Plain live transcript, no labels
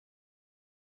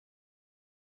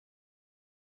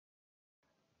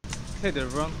Hey there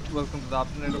everyone, welcome to the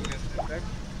Afternoon of Genshin Tech.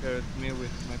 Here it's me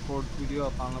with my fourth video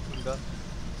of unlocking the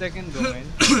second domain,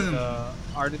 the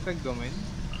artifact domain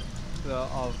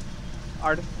of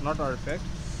not artifact,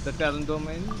 the talent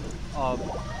domain of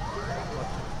what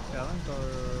talent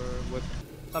or with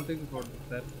something for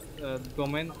that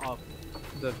domain of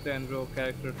the Dendro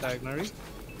character Tagnari.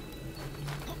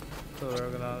 So we're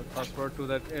gonna fast forward to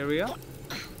that area,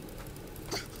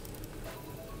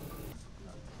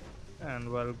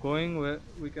 and while going,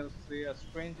 we can see a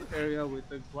strange area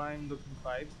with a grime-looking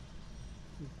pipe.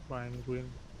 Prime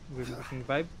green looking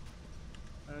vibe.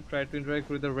 Tried to interact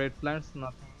with the red plants,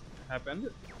 nothing happened.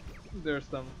 There's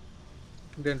some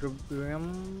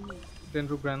dendrogranum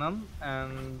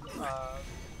and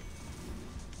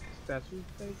statue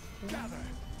type thing.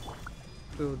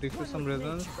 To decrease some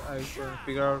resistance, I couldn't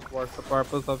figure out what's the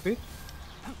purpose of it.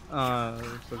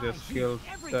 So just killed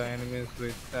the enemies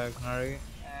with Tagnari,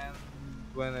 and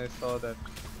when I saw that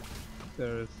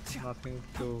there is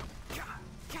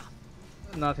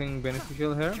nothing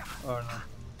beneficial here, or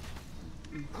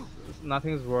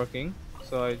nothing is working,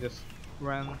 so I just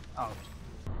ran out.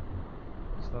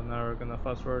 So now we're gonna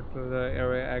fast forward to the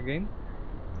area again.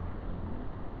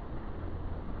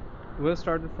 We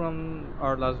started from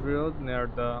our last video near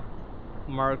the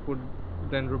Markwood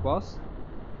Dendro boss,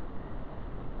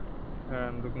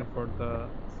 and looking for the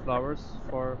flowers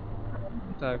for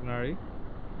Tagnari.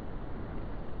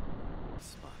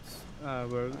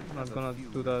 We're not gonna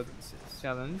do the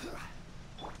challenge,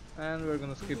 and we're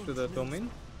gonna skip to the domain.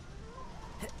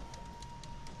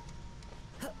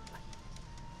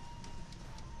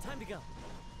 Time to go.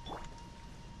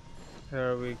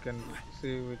 Here we can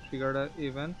see we triggered an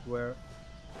event where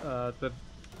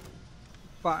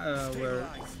where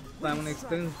Simon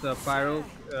explains the pyro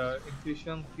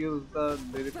infusion kills the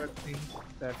lily things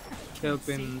that help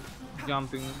in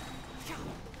jumping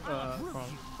from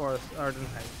forest Arden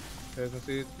Heights. So you can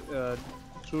see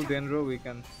through Dendro we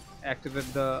can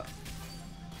activate the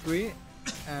tree,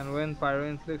 and when pyro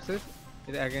inflicts it,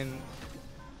 it again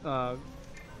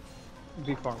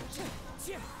deforms.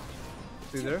 See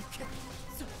there?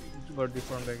 It got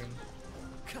deformed again.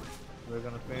 We're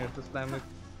gonna finish the slime with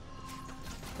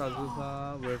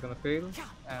Kazuha, we're gonna fail,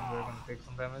 and we're gonna take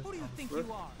some damage from first.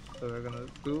 So we're gonna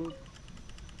do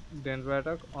Dendro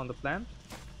attack on the plant,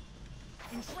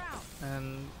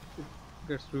 and it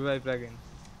gets revived again.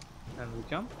 And we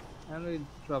jump, and we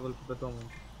travel to the domain.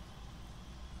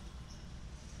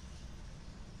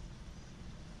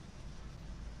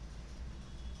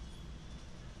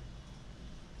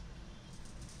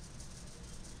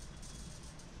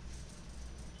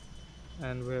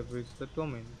 And we have reached the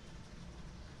domain.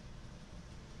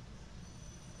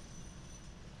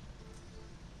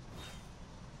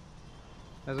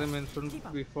 As I mentioned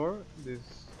before,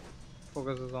 this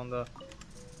focuses on the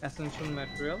Ascension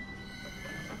material.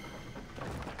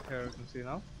 Here you can see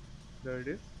now, there it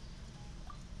is.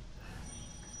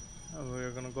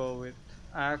 We're gonna go with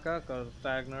Ayaka because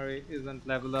Tagnari isn't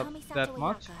leveled up that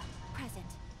much.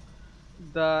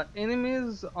 The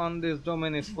enemies on this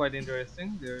domain is quite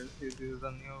interesting. This is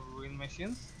a new ruin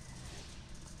machines,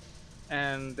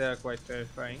 and they are quite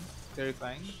terrifying. You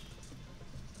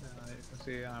can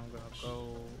see I'm gonna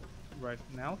go right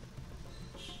now.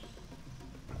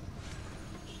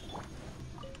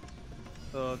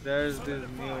 So there's these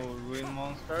new ruin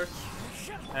monsters,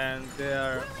 and they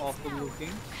are awful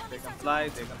looking. They can fly,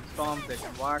 they can stomp, they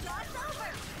can walk.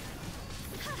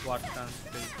 What can't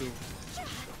they do?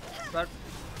 But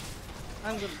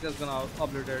I'm just gonna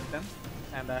obliterate them,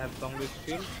 and I have Donglish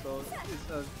shield, so it's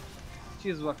a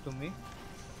cheese walk to me.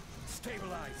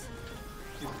 Stabilize.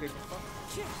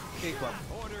 Take one.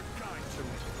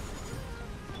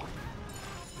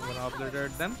 I'm gonna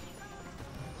obliterate them.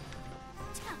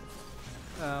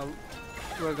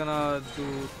 We're gonna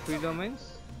do 3 domains,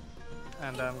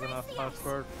 and I'm gonna fast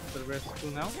forward the rest to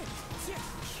now.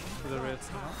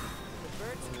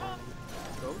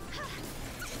 Go.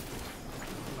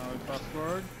 Now we fast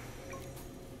forward.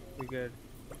 We get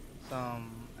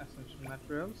some Ascension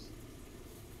materials.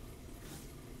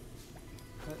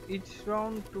 Each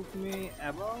round took me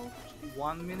about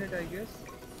 1 minute, I guess.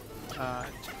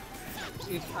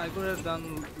 If I could have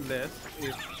done less,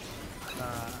 if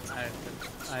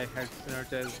I had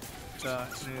synergized the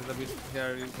enemies a bit.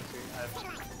 Here you can see I've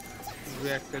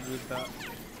reacted with the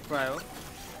cryo,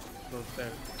 so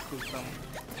that took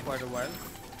quite a while.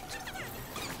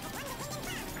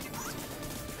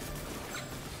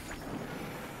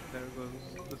 There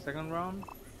goes the second round,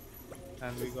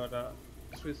 and we got a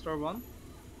 3-star one.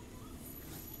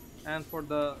 And for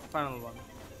the final one,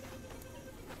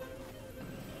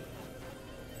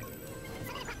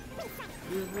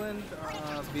 This went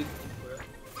a bit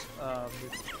well,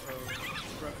 bit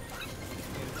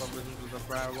in comparison to the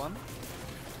prior one,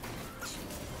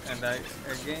 and I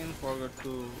again forgot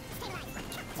to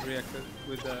react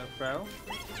with the prior,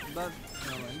 but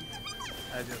no mind.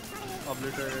 I just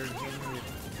obliterated him with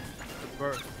the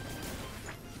burst.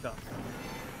 Done.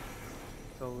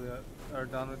 So we are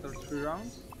done with our 3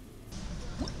 rounds.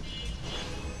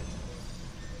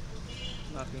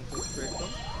 Nothing so special.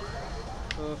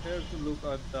 So here to look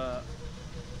at the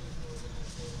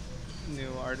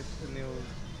new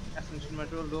Ascension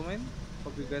material domain.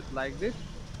 Hope you guys liked it,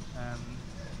 and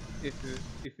if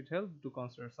it helped, do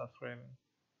consider subscribing.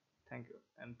 Thank you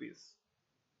and peace.